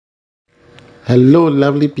Hello,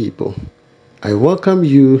 lovely people. I welcome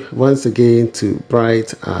you once again to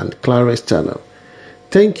Bright and Clara's channel.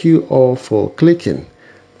 Thank you all for clicking.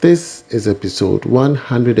 This is episode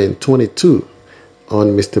 122 on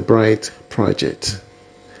Mr. Bright Project.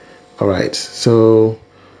 Alright, so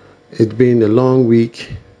it's been a long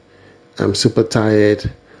week. I'm super tired,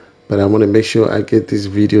 but I want to make sure I get this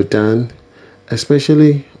video done,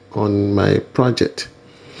 especially on my project.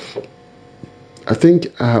 I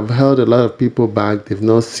think I have held a lot of people back. They've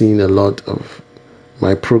not seen a lot of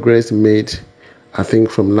my progress made, I think,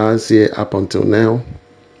 from last year up until now.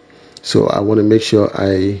 So I want to make sure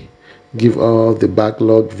I give all the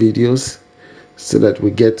backlog videos so that we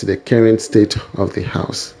get to the current state of the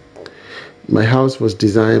house. My house was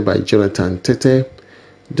designed by Jonathan Tete.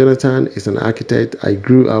 Jonathan is an architect. I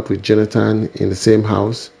grew up with Jonathan in the same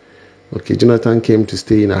house. Okay, Jonathan came to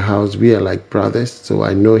stay in our house. We are like brothers, so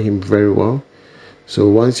I know him very well. So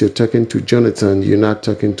once you're talking to Jonathan, you're not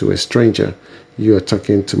talking to a stranger. You are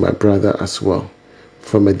talking to my brother as well.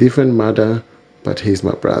 From a different mother, but he's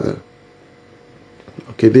my brother.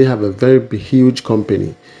 Okay, they have a very huge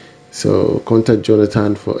company. So contact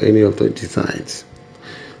Jonathan for any of the designs.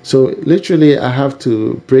 So literally, I have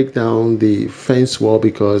to break down the fence wall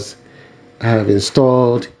because I have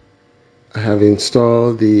installed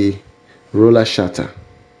the roller shutter.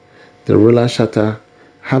 The roller shutter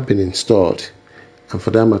have been installed. And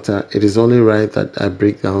for that matter, it is only right that I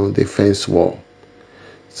break down the fence wall.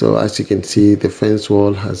 So as you can see, the fence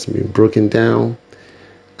wall has been broken down.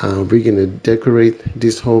 We're going to decorate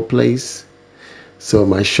this whole place. So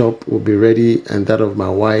my shop will be ready, and that of my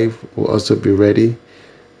wife will also be ready.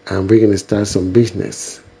 And we're going to start some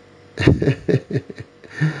business.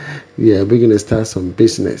 Yeah, we're going to start some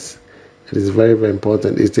business. It is very, very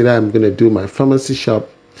important. It's either I'm going to do my pharmacy shop,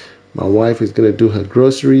 my wife is going to do her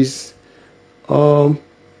groceries, or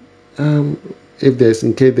in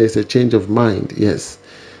case there's a change of mind, yes,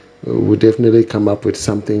 we'll definitely come up with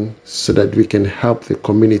something so that we can help the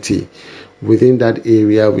community within that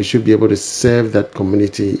area. We should be able to serve that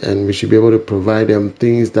community, and we should be able to provide them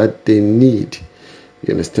things that they need.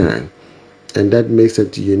 You understand? And that makes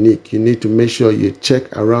it unique. You need to make sure you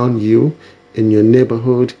check around you in your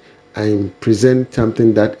neighborhood and present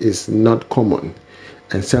something that is not common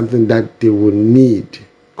and something that they will need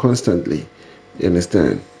constantly. You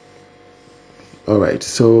understand? All right,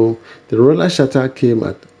 so the roller shutter came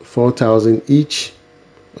at 4,000 each.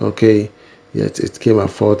 Okay, yes, it came at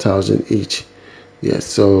 4,000 each. Yes,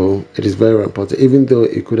 so it is very important. Even though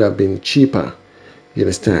it could have been cheaper, you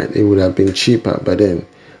understand, it would have been cheaper, but then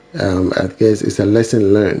I guess it's a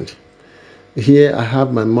lesson learned. Here I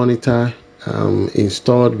have my monitor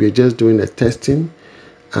installed. We're just doing a testing,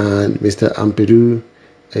 and Mr. Ampedu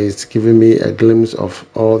is giving me a glimpse of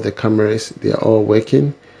all the cameras. They are all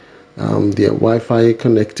working. They are Wi-Fi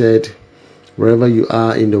connected. Wherever you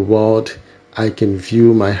are in the world, I can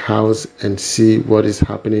view my house and see what is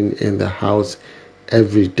happening in the house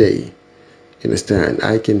every day. You understand?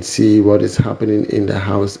 I can see what is happening in the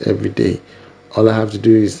house every day. All I have to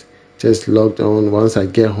do is just log on once I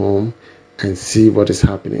get home and see what is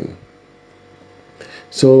happening.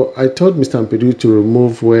 So I told Mr. Ampedu to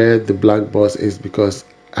remove where the black box is because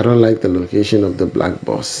I don't like the location of the black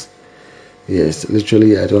box. Yes,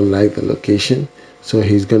 literally I don't like the location. So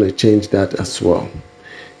he's going to change that as well.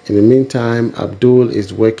 In the meantime, Abdul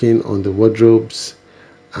is working on the wardrobes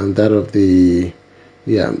and that of the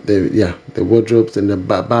wardrobes and the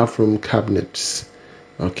bathroom cabinets.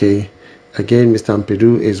 Okay, again, Mr.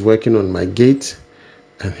 Ampedu is working on my gate,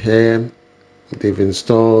 and here they've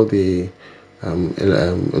installed the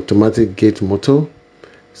automatic gate motor.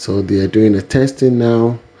 So they are doing a testing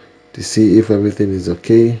now to see if everything is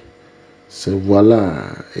okay. So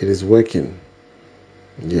voila, it is working.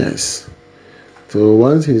 Yes. So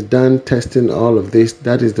once he's done testing all of this,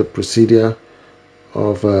 that is the procedure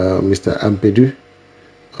of Mr. Ampedu.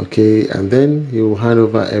 Okay, and then he will hand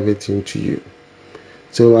over everything to you.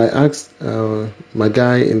 So I asked my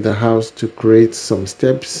guy in the house to create some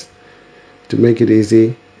steps to make it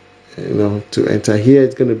easy, to enter. Here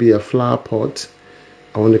it's going to be a flower pot.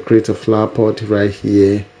 I want to create a flower pot right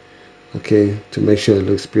here, okay, to make sure it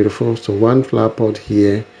looks beautiful. So one flower pot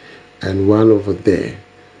here and one over there,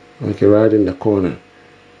 okay, right in the corner,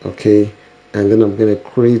 okay. And then I'm going to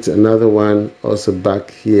create another one also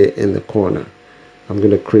back here in the corner. I'm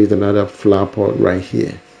going to create another flower pot right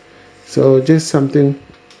here. So just something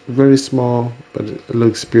very small, but it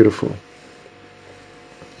looks beautiful.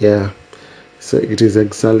 Yeah, so it is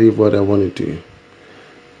exactly what I want to do.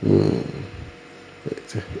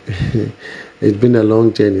 It's been a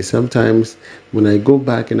long journey. Sometimes when I go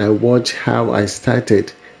back and I watch how I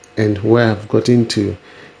started and where I've gotten to,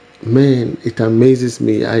 man, it amazes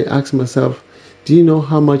me. I ask myself, do you know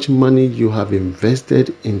how much money you have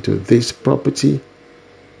invested into this property?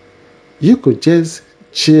 You could just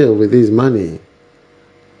chill with this money,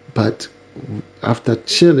 but after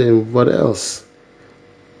chilling, what else?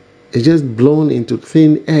 It's just blown into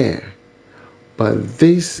thin air. But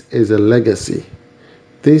this is a legacy.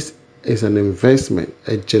 This is an investment,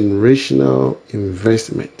 a generational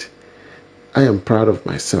investment. I am proud of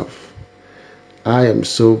myself. I am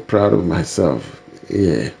so proud of myself.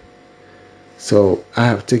 Yeah. So I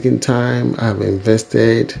have taken time, I have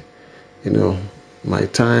invested, my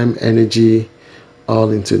time, energy,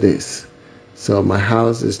 all into this. So my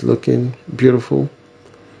house is looking beautiful.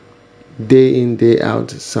 Day in, day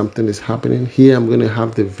out, something is happening. Here I'm going to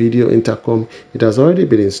have the video intercom. It has already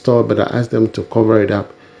been installed, but I asked them to cover it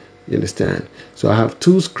up. You understand? So I have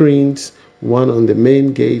two screens, one on the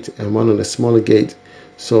main gate and one on the smaller gate.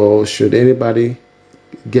 So should anybody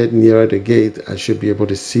get nearer the gate, I should be able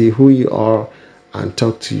to see who you are and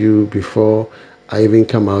talk to you before I even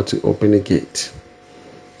come out to open the gate.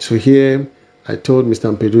 So here I told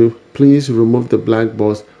Mr. Mpedu, please remove the black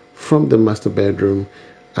box from the master bedroom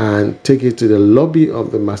and take it to the lobby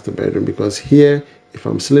of the master bedroom, because here, if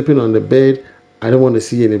I'm sleeping on the bed, I don't want to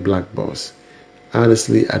see any black box.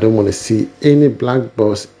 Honestly, I don't want to see any black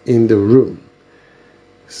box in the room.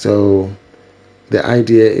 So the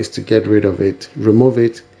idea is to get rid of it, remove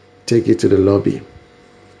it, take it to the lobby.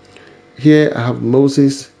 Here I have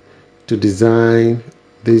Moses to design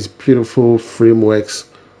these beautiful frameworks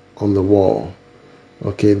on the wall.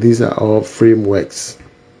 Okay, these are all frameworks,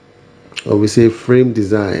 or we say frame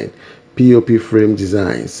design, P.O.P frame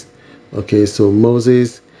designs. Okay, so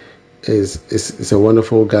Moses is a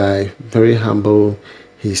wonderful guy, very humble.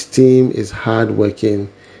 His team is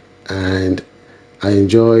hardworking, and I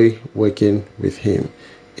enjoy working with him.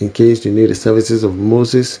 In case you need the services of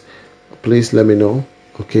Moses, please let me know.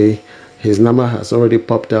 Okay, his number has already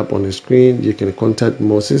popped up on the screen. You can contact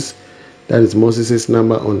Moses. That is Moses's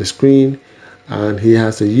number on the screen. And he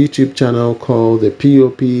has a YouTube channel called the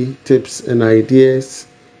P.O.P Tips and Ideas.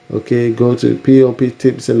 Okay, go to P.O.P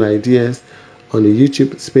Tips and Ideas on the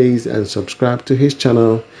YouTube space and subscribe to his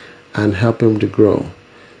channel and help him to grow.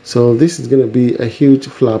 So this is going to be a huge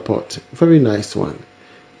flower pot, very nice one.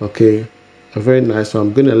 Okay, a very nice one.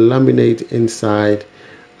 I'm going to laminate inside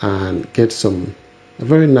and get a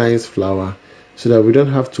very nice flower so that we don't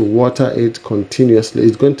have to water it continuously.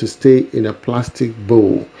 It's going to stay in a plastic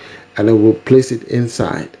bowl, and then we'll place it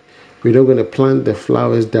inside. We're not going to plant the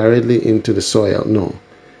flowers directly into the soil. No,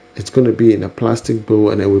 it's going to be in a plastic bowl,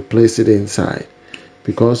 and then we'll place it inside.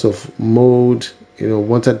 Because of mold,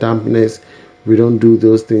 water dampness, we don't do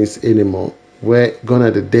those things anymore. Where gone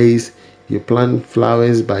are the days you plant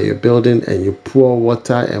flowers by your building and you pour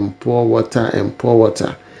water and pour water and pour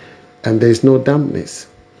water, and there's no dampness.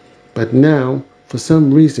 But now, for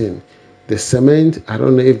some reason, the cement, I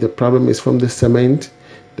don't know if the problem is from the cement,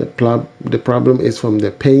 the problem is from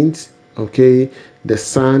the paint, okay, the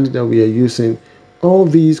sand that we are using. All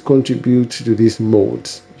these contribute to these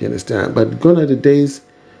molds, you understand? But gone are the days,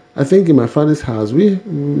 I think in my father's house, we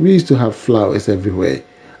used to have flowers everywhere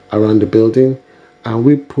around the building, and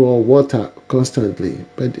we pour water constantly,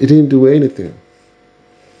 but it didn't do anything.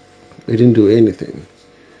 It didn't do anything.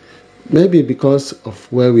 Maybe because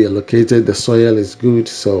of where we are located, the soil is good,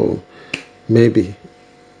 so maybe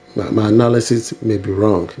my analysis may be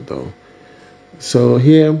wrong though. So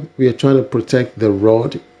here we are trying to protect the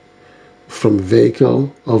road from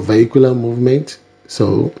vehicle or vehicular movement.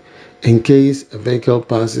 So in case a vehicle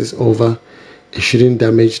passes over, it shouldn't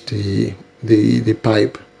damage the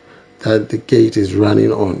pipe that the gate is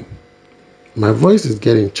running on. My voice is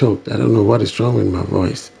getting choked. I don't know what is wrong with my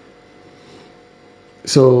voice.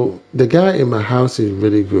 So the guy in my house is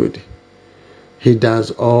really good. He does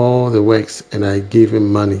all the works, and I give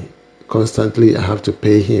him money. Constantly I have to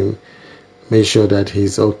pay him, make sure that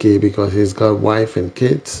he's okay, because he's got wife and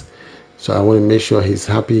kids. So I want to make sure he's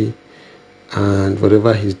happy, and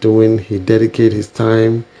whatever he's doing, he dedicates his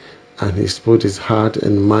time and he's put his heart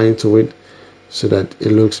and mind to it so that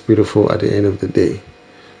it looks beautiful at the end of the day.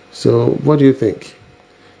 So what do you think?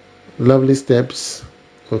 Lovely steps.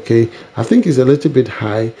 Okay, I think it's a little bit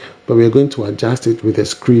high, but we're going to adjust it with a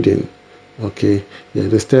screeding. Okay, yeah,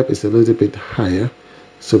 the step is a little bit higher,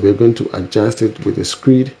 so we're going to adjust it with a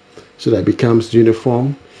screed so that it becomes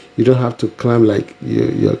uniform. You don't have to climb like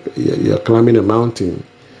you're climbing a mountain.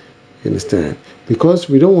 You understand? Because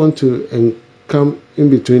we don't want to come in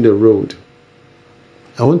between the road.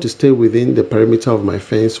 I want to stay within the perimeter of my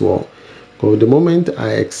fence wall. But the moment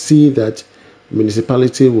I exceed that,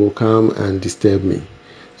 municipality will come and disturb me.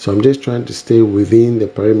 So I'm just trying to stay within the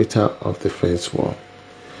perimeter of the fence wall.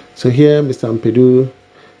 So here Mr. Ampedu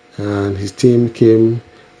and his team came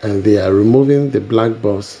and they are removing the black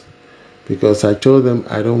box, because I told them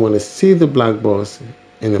I don't want to see the black box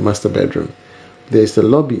in the master bedroom. There's a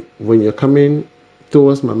lobby. When you're coming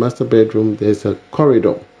towards my master bedroom, there's a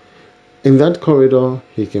corridor. In that corridor,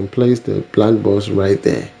 he can place the black box right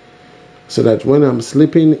there, so that when I'm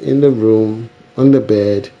sleeping in the room on the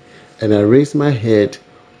bed and I raise my head,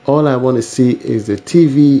 all I want to see is the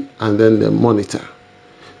TV and then the monitor.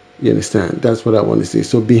 You understand? That's what I want to see.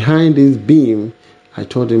 So behind this beam, I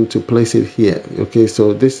told him to place it here. Okay,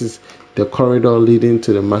 so this is the corridor leading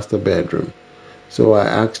to the master bedroom. So I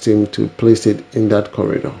asked him to place it in that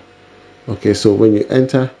corridor. Okay, so when you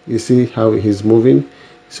enter, you see how he's moving.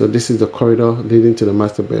 So this is the corridor leading to the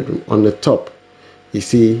master bedroom. On the top, you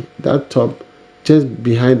see that top, just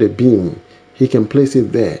behind the beam, he can place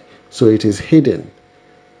it there. So it is hidden.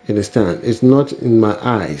 You understand? It's not in my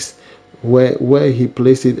eyes. Where he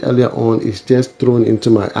placed it earlier on is just thrown into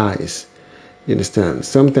my eyes. You understand?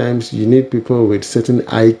 Sometimes you need people with certain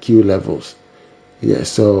IQ levels. Yeah,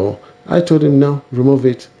 so I told him, no, remove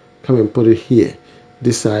it, come and put it here.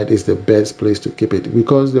 This side is the best place to keep it,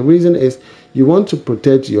 because the reason is you want to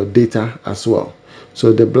protect your data as well.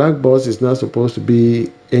 So the black box is not supposed to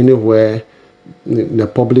be anywhere in the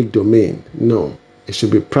public domain. No, it should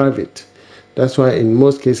be private. That's why in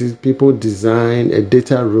most cases people design a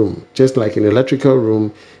data room, just like an electrical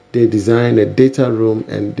room. They design a data room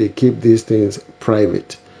and they keep these things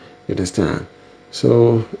private. You understand?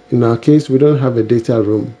 So in our case, we don't have a data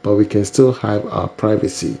room, but we can still have our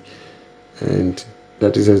privacy. And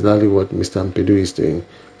that is exactly what Mr. Ampedu is doing.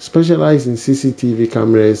 Specialized in CCTV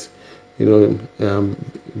cameras, video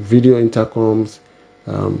intercoms,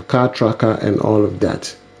 car tracker, and all of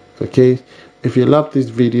that. Okay, if you love this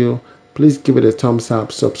video, please give it a thumbs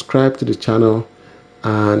up, subscribe to the channel,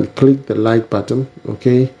 and click the like button.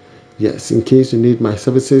 Okay, yes, in case you need my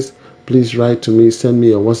services, please write to me, send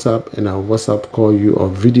me a WhatsApp, and I'll WhatsApp call you or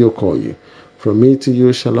video call you. From me to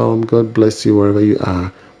you, shalom. God bless you wherever you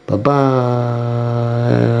are. Bye bye.